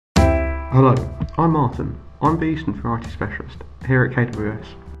Hello, I'm Martin. I'm the Eastern Variety Specialist here at KWS.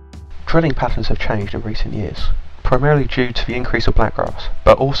 Drilling patterns have changed in recent years, primarily due to the increase of blackgrass,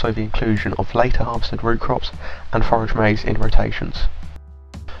 but also the inclusion of later harvested root crops and forage maize in rotations.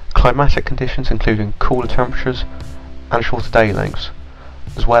 Climatic conditions including cooler temperatures and shorter day lengths,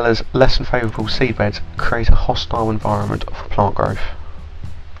 as well as less than favourable seedbeds, create a hostile environment for plant growth.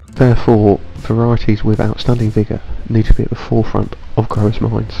 Therefore, varieties with outstanding vigour need to be at the forefront of growers'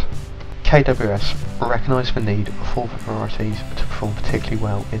 minds. KWS recognised the need for the varieties to perform particularly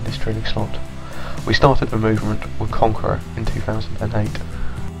well in this drilling slot. We started the movement with Conqueror in 2008.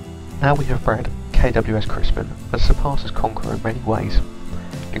 Now we have bred KWS Crispin that surpasses Conqueror in many ways,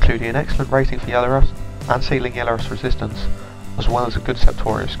 including an excellent rating for yellow rust and seedling yellow rust resistance, as well as a good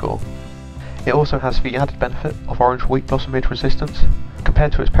septoria score. It also has the added benefit of orange wheat blossom midge resistance.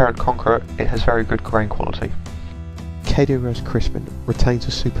 Compared to its parent Conqueror, it has very good grain quality. KWS Crispin retains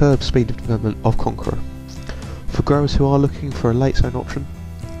the superb speed of development of Conqueror. For growers who are looking for a late sown option,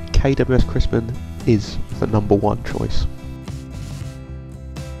 KWS Crispin is the #1 choice.